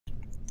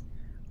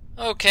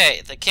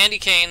Okay, the candy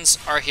canes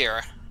are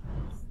here.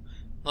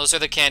 Those are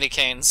the candy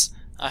canes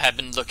I have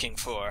been looking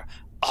for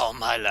all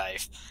my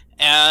life.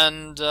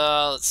 And,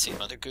 let's see,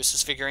 Mother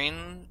Goose's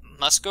figurine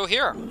must go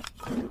here.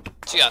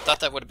 Gee, I thought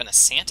that would have been a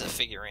Santa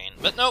figurine.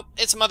 But nope,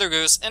 it's Mother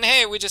Goose. And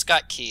hey, we just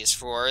got keys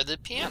for the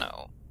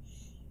piano.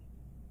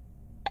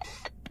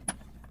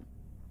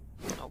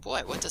 Oh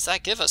boy, what does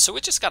that give us? So we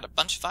just got a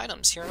bunch of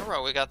items here in a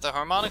row. We got the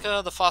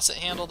harmonica, the faucet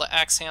handle, the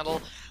axe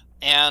handle,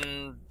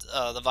 and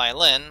the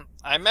violin.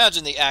 I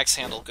imagine the axe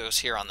handle goes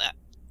here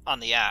on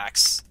the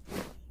axe.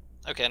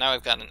 Okay, now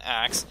we've got an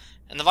axe.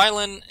 And the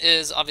violin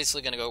is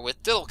obviously going to go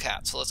with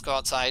Diddlecat. So let's go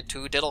outside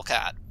to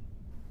Diddlecat.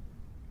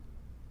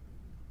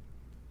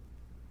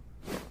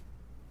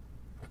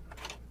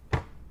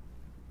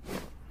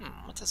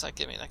 What does that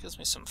give me? That gives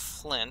me some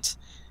flint.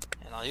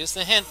 And I'll use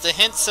the hint. The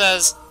hint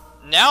says,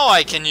 now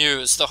I can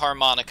use the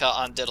harmonica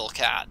on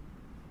Diddlecat.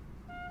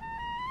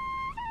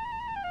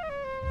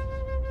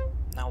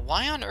 Now,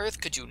 why on earth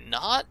could you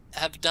not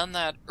have done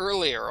that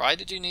earlier? Why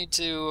did you need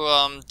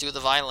to do the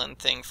violin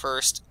thing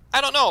first?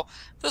 I don't know.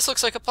 This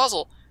looks like a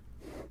puzzle.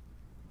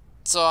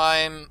 So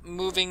I'm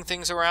moving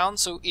things around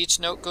so each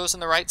note goes in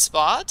the right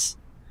spot?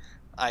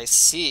 I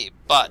see,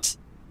 but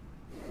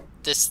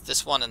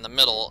this one in the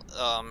middle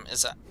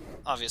is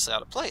obviously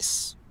out of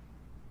place.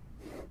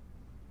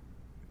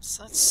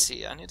 So let's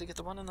see. I need to get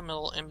the one in the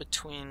middle in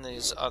between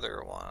these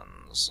other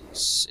ones.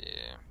 Let's see.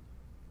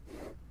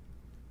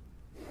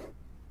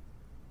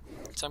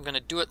 So I'm going to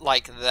do it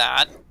like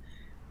that.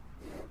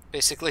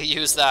 Basically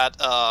use that,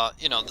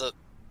 you know,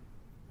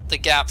 the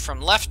gap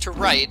from left to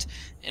right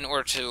in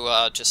order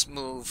to just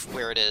move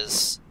where it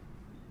is.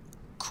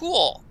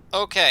 Cool.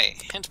 Okay,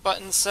 hint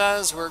button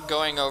says we're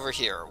going over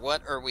here.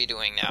 What are we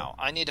doing now?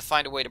 I need to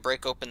find a way to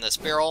break open this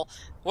barrel.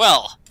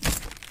 Well,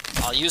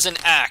 I'll use an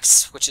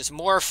axe, which is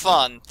more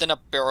fun than a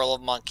barrel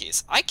of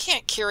monkeys. I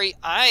can't carry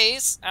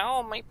eyes.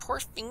 Ow, my poor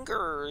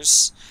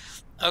fingers.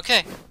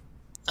 Okay.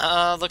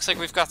 Looks like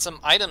we've got some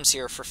items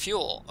here for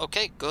fuel.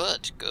 Okay,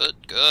 good,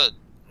 good, good.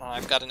 Well,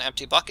 I've got an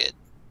empty bucket.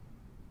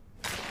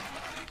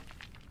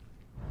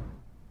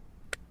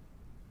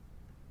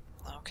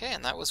 Okay,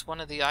 and that was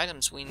one of the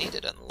items we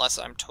needed, unless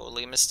I'm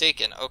totally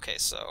mistaken. Okay,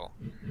 so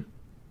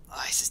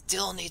I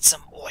still need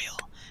some oil.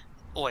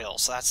 Oil,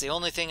 so that's the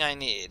only thing I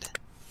need.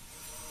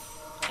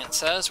 It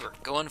says we're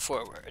going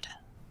forward.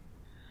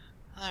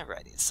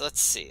 Alrighty, so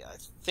let's see. I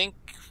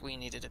think we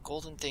needed a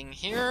golden thing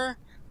here.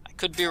 I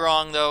could be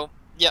wrong, though.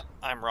 Yep,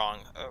 I'm wrong.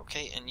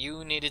 Okay, and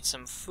you needed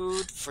some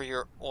food for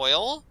your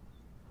oil.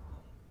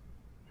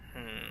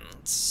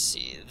 Let's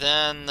see.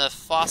 Then the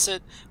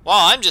faucet.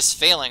 Wow, I'm just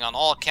failing on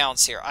all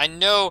accounts here. I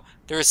know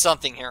there is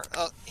something here.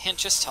 Hint,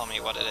 just tell me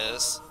what it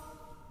is.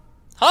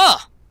 Huh!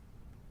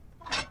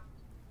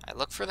 I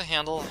look for the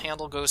handle.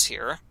 Handle goes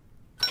here.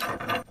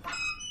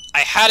 I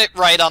had it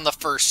right on the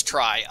first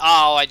try.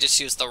 Oh, I just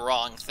used the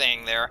wrong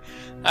thing there.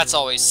 That's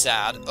always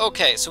sad.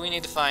 Okay, so we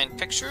need to find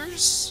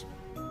pictures.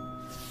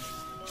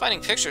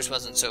 Finding pictures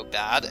wasn't so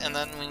bad. And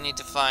then we need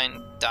to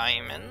find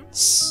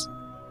diamonds.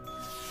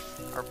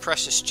 Or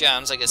precious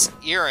gems. I guess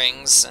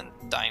earrings and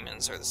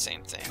diamonds are the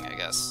same thing, I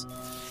guess,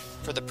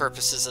 for the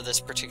purposes of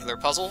this particular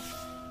puzzle.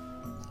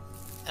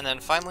 And then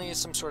finally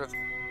some sort of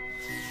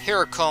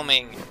hair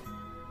combing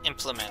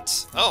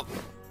implement. Oh,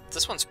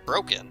 this one's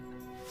broken.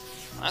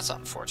 That's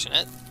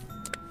unfortunate.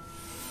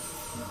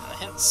 And the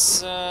hint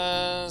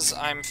says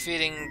I'm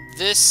feeding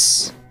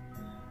this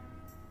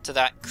to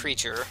that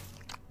creature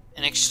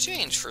in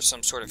exchange for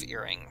some sort of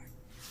earring.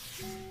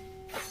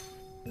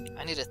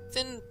 I need a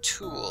thin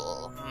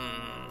tool.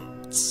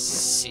 Let's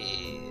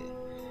see.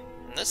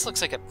 And this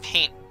looks like a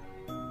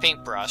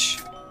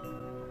paintbrush.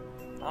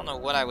 I don't know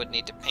what I would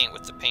need to paint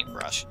with the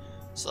paintbrush.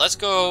 So let's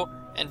go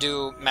and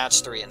do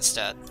match 3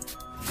 instead.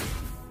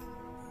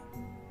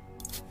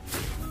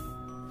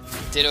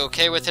 Did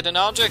okay with hidden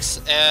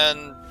objects,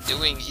 and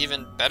doing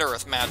even better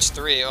with match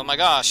 3. Oh my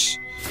gosh.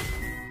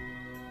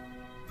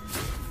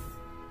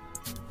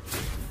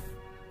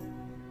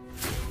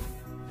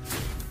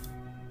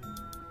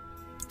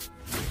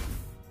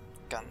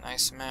 Got a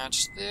nice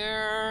match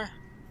there.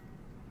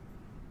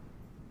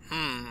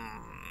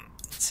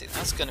 Let's see,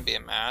 that's gonna be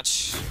a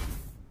match.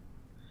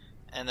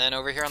 And then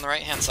over here on the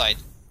right hand side,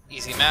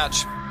 easy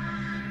match.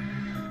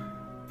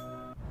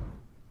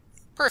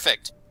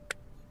 Perfect.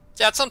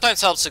 Yeah, it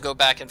sometimes helps to go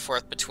back and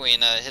forth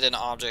between hidden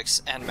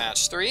objects and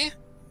match 3.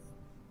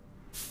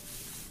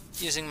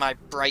 Using my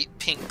bright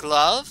pink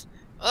glove.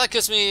 Well, that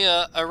gives me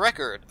a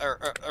record.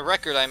 A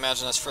record, I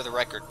imagine that's for the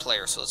record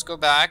player. So let's go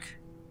back.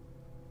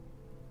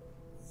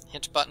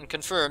 Hint button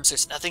confirms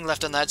there's nothing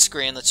left on that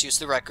screen. Let's use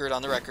the record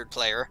on the record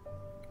player.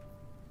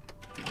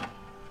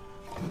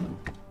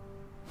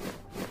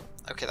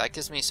 Okay, that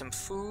gives me some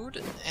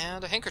food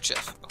and a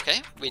handkerchief.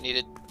 Okay, we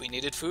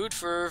needed food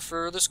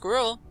for the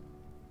squirrel.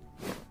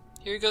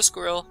 Here you go,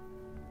 squirrel.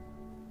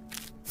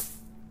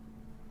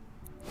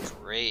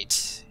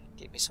 Great.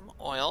 Gave me some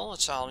oil,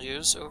 which I'll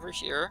use over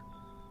here.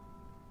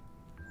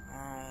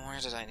 Where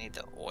did I need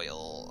the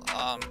oil?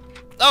 Oh,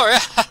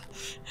 yeah!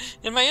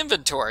 In my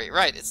inventory,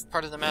 right, it's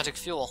part of the magic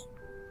fuel.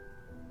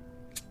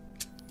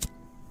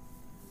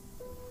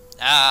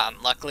 Ah,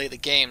 and luckily the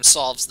game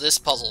solves this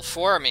puzzle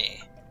for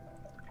me.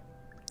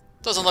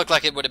 Doesn't look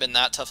like it would have been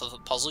that tough of a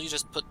puzzle, you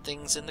just put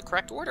things in the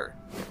correct order.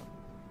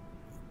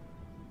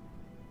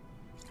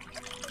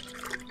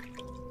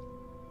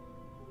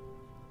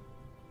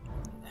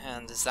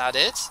 And is that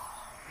it?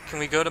 Can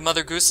we go to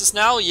Mother Goose's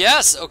now?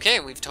 Yes! Okay,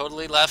 we've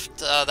totally left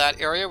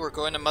that area. We're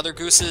going to Mother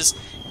Goose's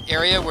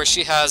area where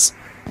she has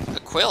a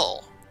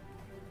quill.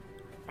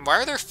 And why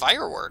are there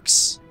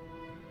fireworks?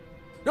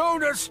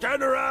 Don't just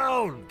stand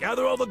around!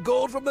 Gather all the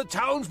gold from the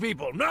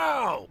townspeople,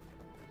 now!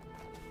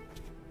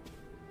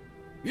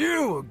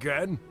 You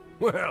again?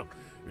 Well,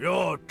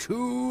 you're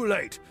too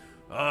late.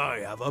 I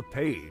have a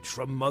page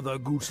from Mother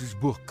Goose's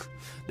book.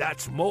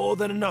 That's more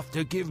than enough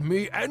to give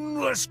me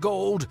endless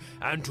gold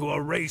and to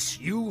erase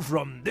you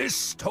from this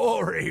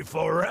story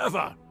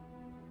forever.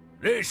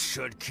 This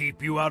should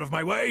keep you out of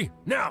my way.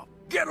 Now,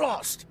 get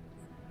lost!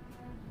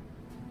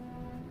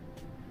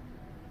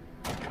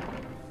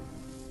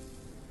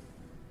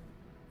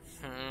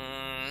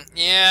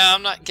 Yeah,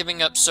 I'm not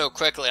giving up so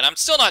quickly, and I'm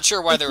still not sure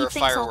why there were fireworks.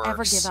 If he thinks I'll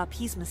ever give up,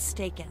 he's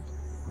mistaken.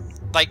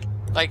 Like,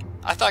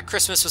 I thought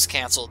Christmas was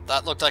canceled.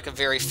 That looked like a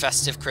very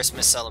festive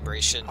Christmas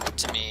celebration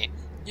to me.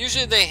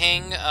 Usually they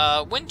hang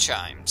wind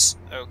chimes.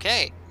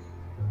 Okay.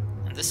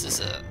 And this is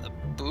a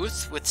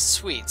booth with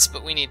sweets,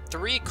 but we need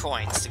 3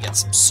 coins to get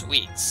some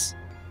sweets.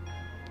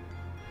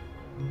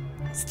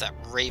 It's that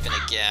raven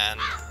again.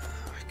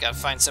 We've got to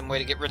find some way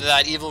to get rid of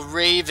that evil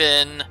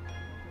raven.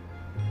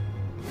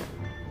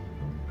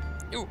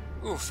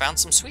 Ooh, found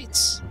some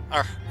sweets.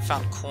 Or,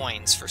 found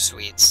coins for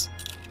sweets.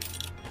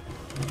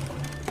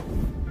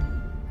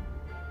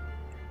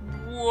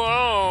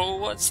 Whoa,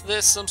 what's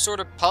this? Some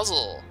sort of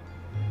puzzle.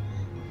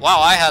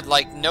 Wow, I had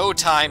like no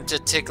time to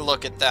take a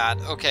look at that.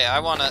 Okay, I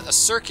want a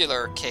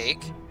circular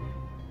cake.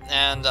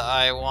 And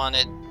I want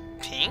it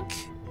pink?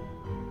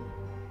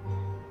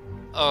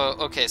 Oh,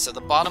 okay, so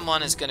the bottom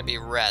one is going to be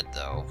red,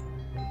 though.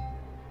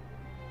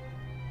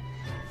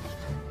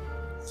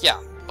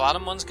 Yeah,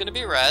 bottom one's going to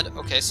be red.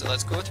 Okay, so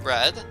let's go with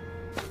red.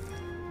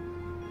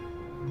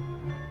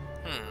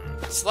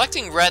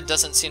 Selecting red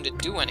doesn't seem to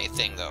do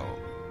anything, though.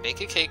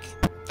 Bake a cake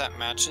that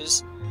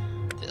matches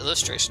the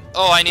illustration.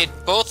 Oh, I need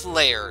both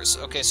layers.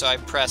 Okay, so I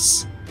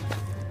press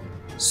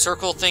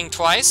circle thing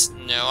twice?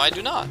 No, I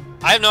do not.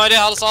 I have no idea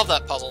how to solve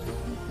that puzzle.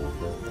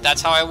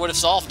 That's how I would have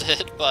solved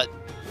it, but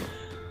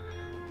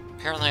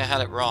apparently I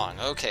had it wrong.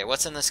 Okay,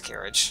 what's in this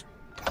carriage?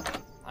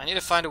 I need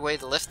to find a way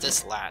to lift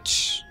this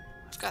latch.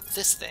 I've got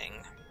this thing.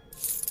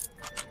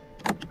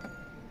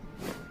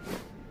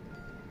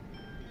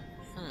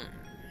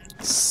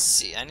 Let's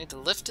see, I need to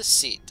lift a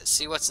seat to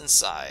see what's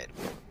inside.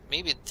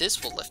 Maybe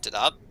this will lift it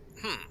up.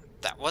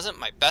 That wasn't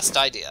my best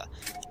idea.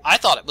 I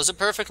thought it was a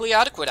perfectly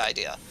adequate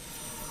idea.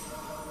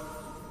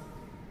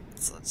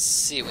 So let's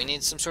see, we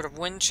need some sort of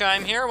wind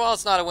chime here. Well,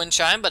 it's not a wind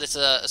chime, but it's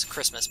a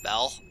Christmas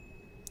bell.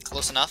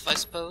 Close enough, I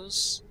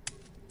suppose.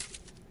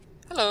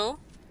 Hello.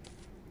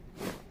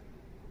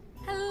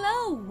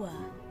 Hello.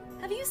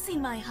 Have you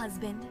seen my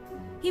husband?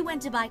 He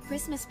went to buy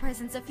Christmas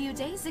presents a few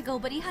days ago,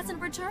 but he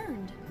hasn't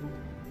returned.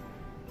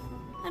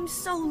 I'm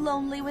so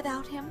lonely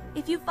without him.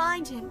 If you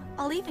find him,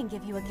 I'll even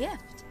give you a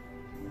gift.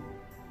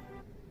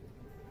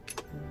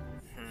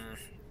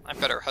 I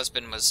bet her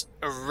husband was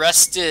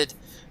arrested.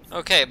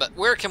 Okay, but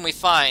where can we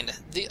find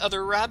the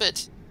other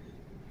rabbit?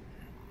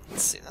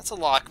 Let's see, that's a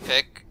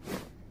lockpick.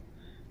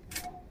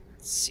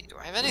 Let's see, do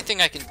I have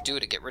anything I can do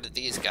to get rid of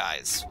these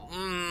guys?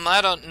 I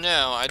don't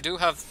know. I do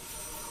have...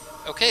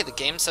 Okay, the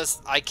game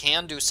says I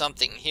can do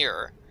something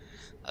here.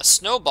 A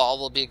snowball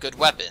will be a good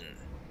weapon.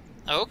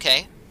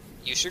 Okay.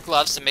 Use your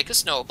gloves to make a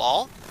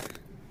snowball.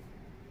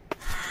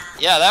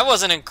 Yeah, that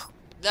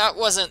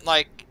wasn't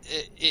like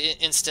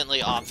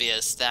instantly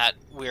obvious that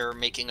we're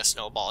making a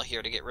snowball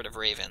here to get rid of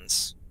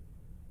ravens.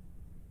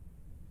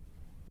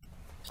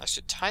 I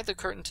should tie the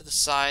curtain to the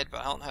side,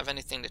 but I don't have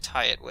anything to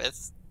tie it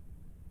with.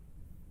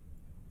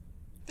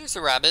 There's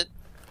a rabbit.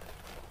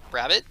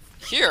 Rabbit?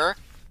 Here?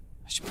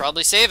 I should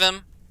probably save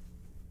him.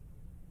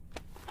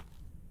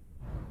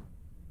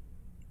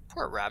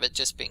 Poor rabbit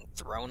just being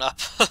thrown up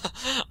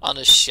on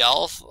a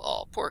shelf.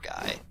 Oh, poor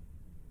guy.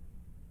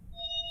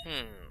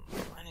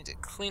 I need to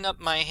clean up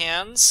my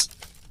hands.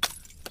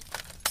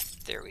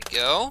 There we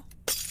go.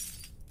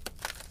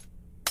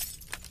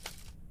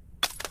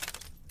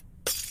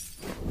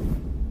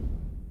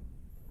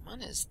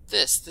 What is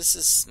this? This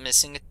is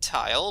missing a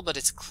tile, but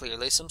it's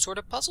clearly some sort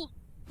of puzzle.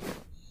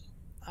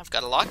 I've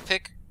got a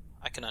lockpick.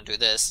 I can undo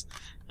this.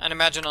 I'd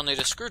imagine I'll need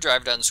a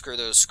screwdriver to unscrew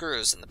those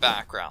screws in the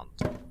background.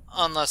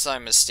 Unless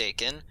I'm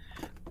mistaken.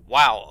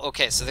 Wow,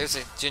 okay, so there's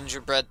a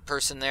gingerbread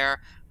person there.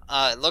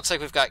 It looks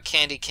like we've got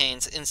candy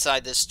canes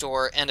inside this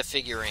store and a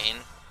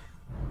figurine.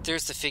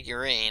 There's the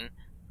figurine.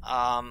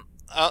 Oh,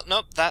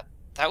 nope, that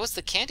was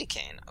the candy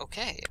cane.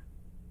 Okay.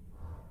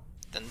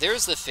 Then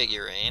there's the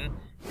figurine,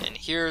 and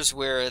here's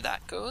where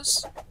that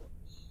goes.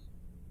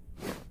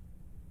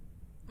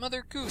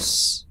 Mother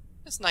Goose.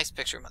 It's a nice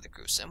picture of Mother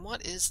Goose. And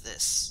what is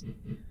this?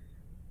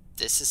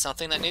 This is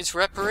something that needs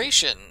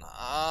reparation.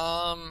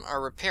 Or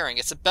repairing.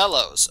 It's a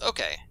bellows.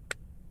 Okay.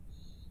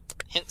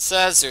 Hint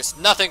says there's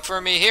nothing for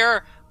me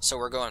here, so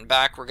we're going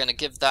back. We're going to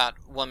give that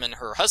woman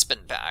her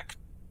husband back.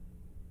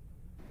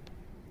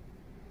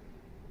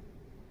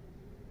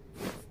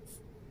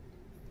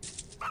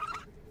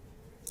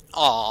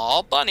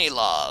 Aw, bunny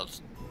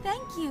love.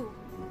 Thank you.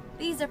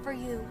 These are for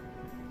you.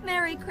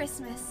 Merry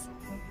Christmas.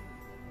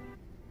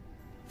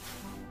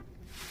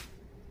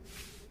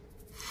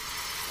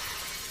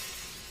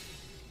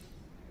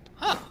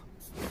 Huh.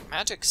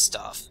 Magic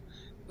stuff.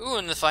 Ooh,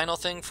 and the final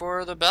thing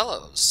for the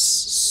bellows.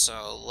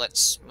 So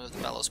let's move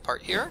the bellows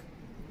part here.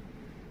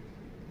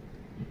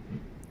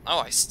 Oh,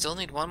 I still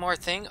need one more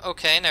thing?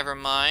 Okay, never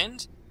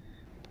mind.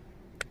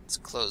 Let's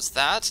close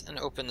that and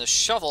open the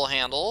shovel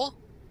handle.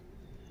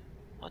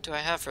 What do I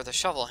have for the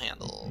shovel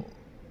handle?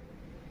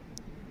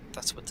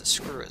 That's what the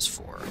screw is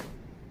for.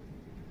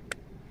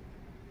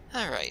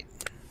 Alright.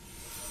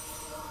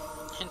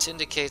 Hint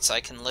indicates I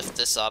can lift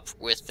this up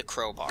with the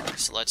crowbar,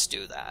 so let's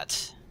do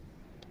that.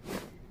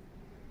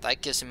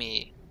 That gives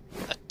me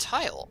a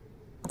tile.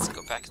 Let's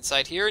go back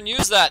inside here and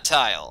use that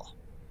tile.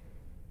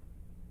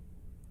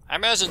 I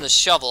imagine the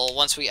shovel,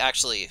 once we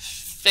actually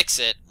fix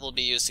it, will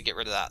be used to get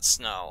rid of that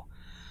snow.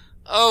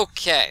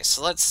 Okay,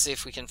 so let's see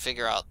if we can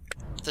figure out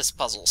this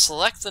puzzle.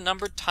 Select the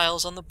numbered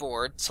tiles on the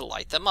board to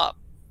light them up.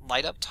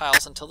 Light up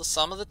tiles until the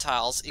sum of the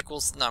tiles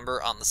equals the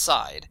number on the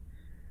side.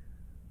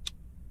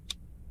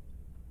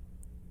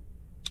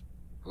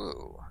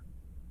 Ooh.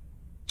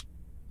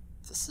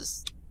 This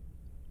is...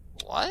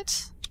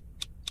 what?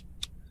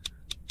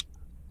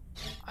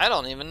 I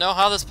don't even know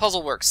how this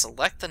puzzle works.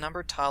 Select the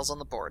numbered tiles on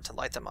the board to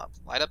light them up.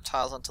 Light up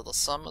tiles until the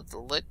sum of the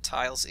lit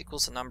tiles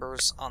equals the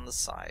numbers on the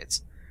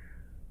sides.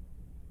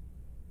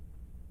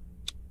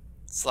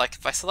 It's like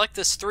if I select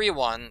this 3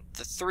 one,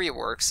 the 3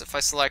 works. If I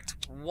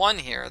select 1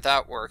 here,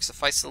 that works.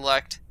 If I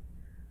select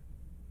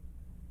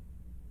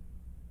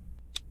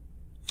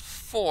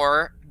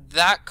 4,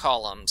 that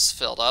column's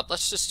filled up.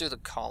 Let's just do the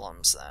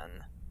columns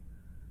then.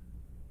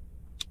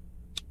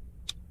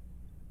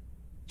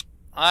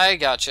 I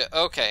gotcha.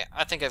 Okay,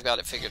 I think I've got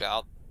it figured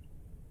out.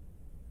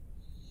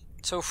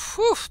 So,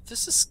 whew,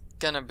 this is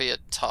gonna be a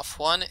tough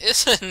one,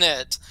 isn't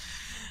it?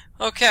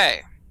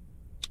 Okay.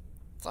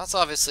 That's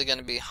obviously going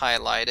to be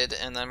highlighted,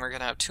 and then we're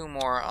going to have 2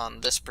 more on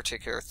this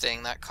particular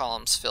thing. That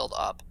column's filled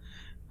up.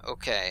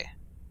 Okay.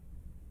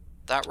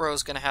 That row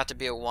is going to have to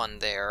be a 1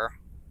 there.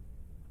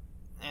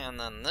 And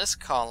then this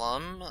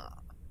column,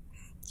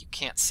 you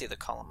can't see the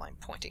column I'm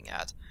pointing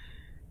at.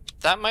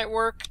 That might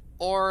work,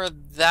 or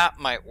that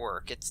might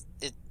work.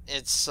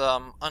 It's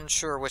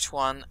unsure which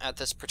one at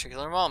this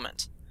particular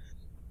moment.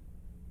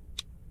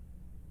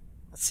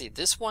 Let's see,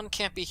 this one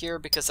can't be here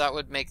because that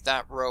would make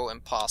that row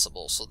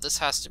impossible. So this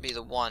has to be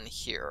the 1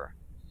 here.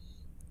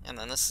 And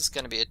then this is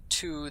going to be a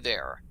 2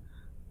 there.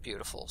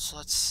 Beautiful. So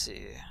let's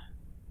see.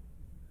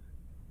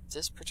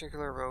 This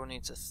particular row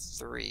needs a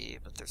 3,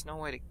 but there's no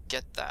way to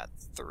get that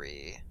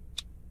 3.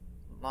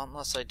 Not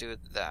unless I do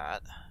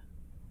that.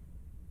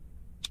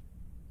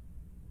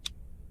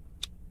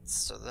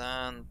 So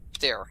then,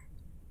 there.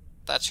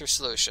 That's your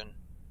solution.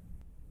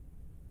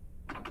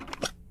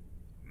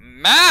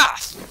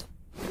 Math!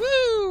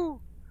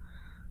 Woo!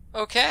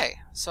 Okay,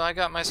 so I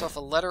got myself a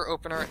letter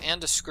opener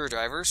and a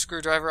screwdriver.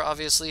 Screwdriver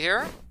obviously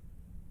here.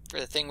 For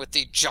the thing with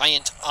the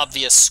giant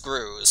obvious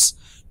screws.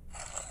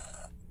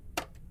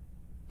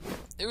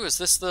 Ooh, is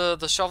this the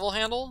shovel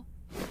handle?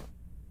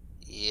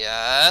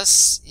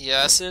 Yes.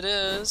 Yes, it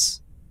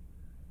is.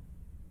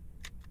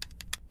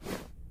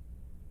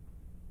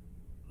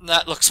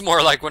 That looks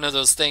more like one of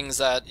those things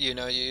that, you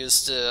know, you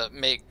use to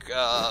make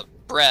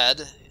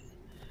bread.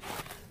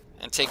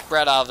 And take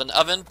bread out of an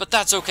oven, but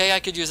that's okay, I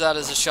could use that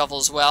as a shovel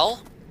as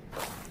well.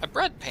 A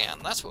bread pan,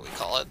 that's what we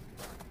call it.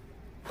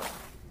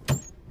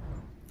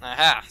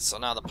 Aha, so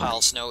now the pile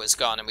of snow is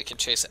gone and we can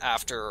chase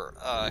after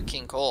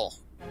King Cole.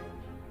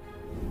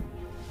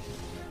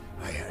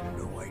 I had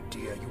no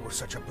idea you were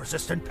such a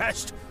persistent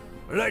pest.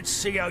 Let's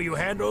see how you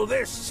handle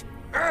this.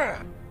 Why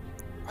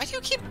do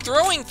you keep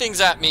throwing things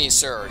at me,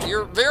 sir?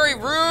 You're very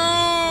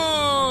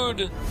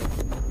rude!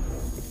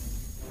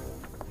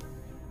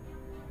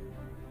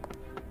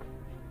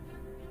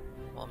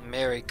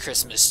 Merry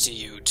Christmas to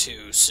you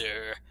too,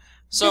 sir.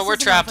 So we're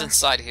trapped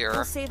inside here.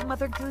 We'll save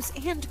Mother Goose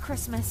and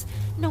Christmas,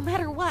 no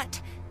matter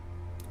what.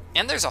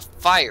 And there's a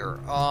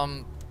fire.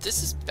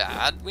 This is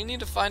bad. We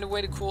need to find a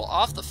way to cool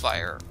off the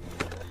fire.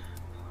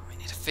 We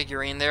need a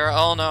figurine there.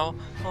 Oh no.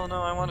 Oh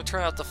no, I want to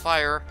turn out the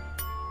fire.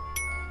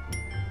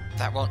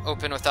 That won't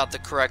open without the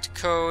correct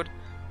code.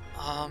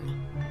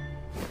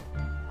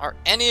 Are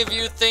any of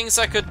you things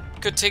that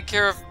could take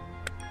care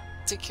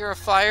of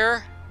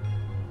fire?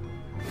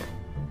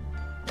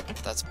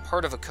 That's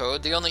part of a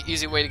code. The only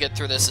easy way to get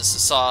through this is to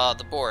saw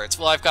the boards.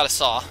 Well, I've got a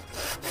saw.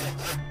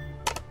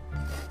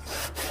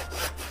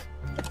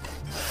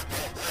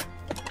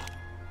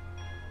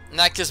 And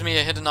that gives me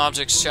a hidden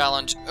objects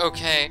challenge.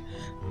 Okay.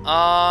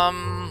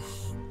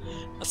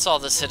 Let's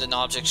solve this hidden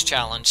objects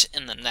challenge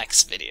in the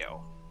next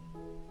video.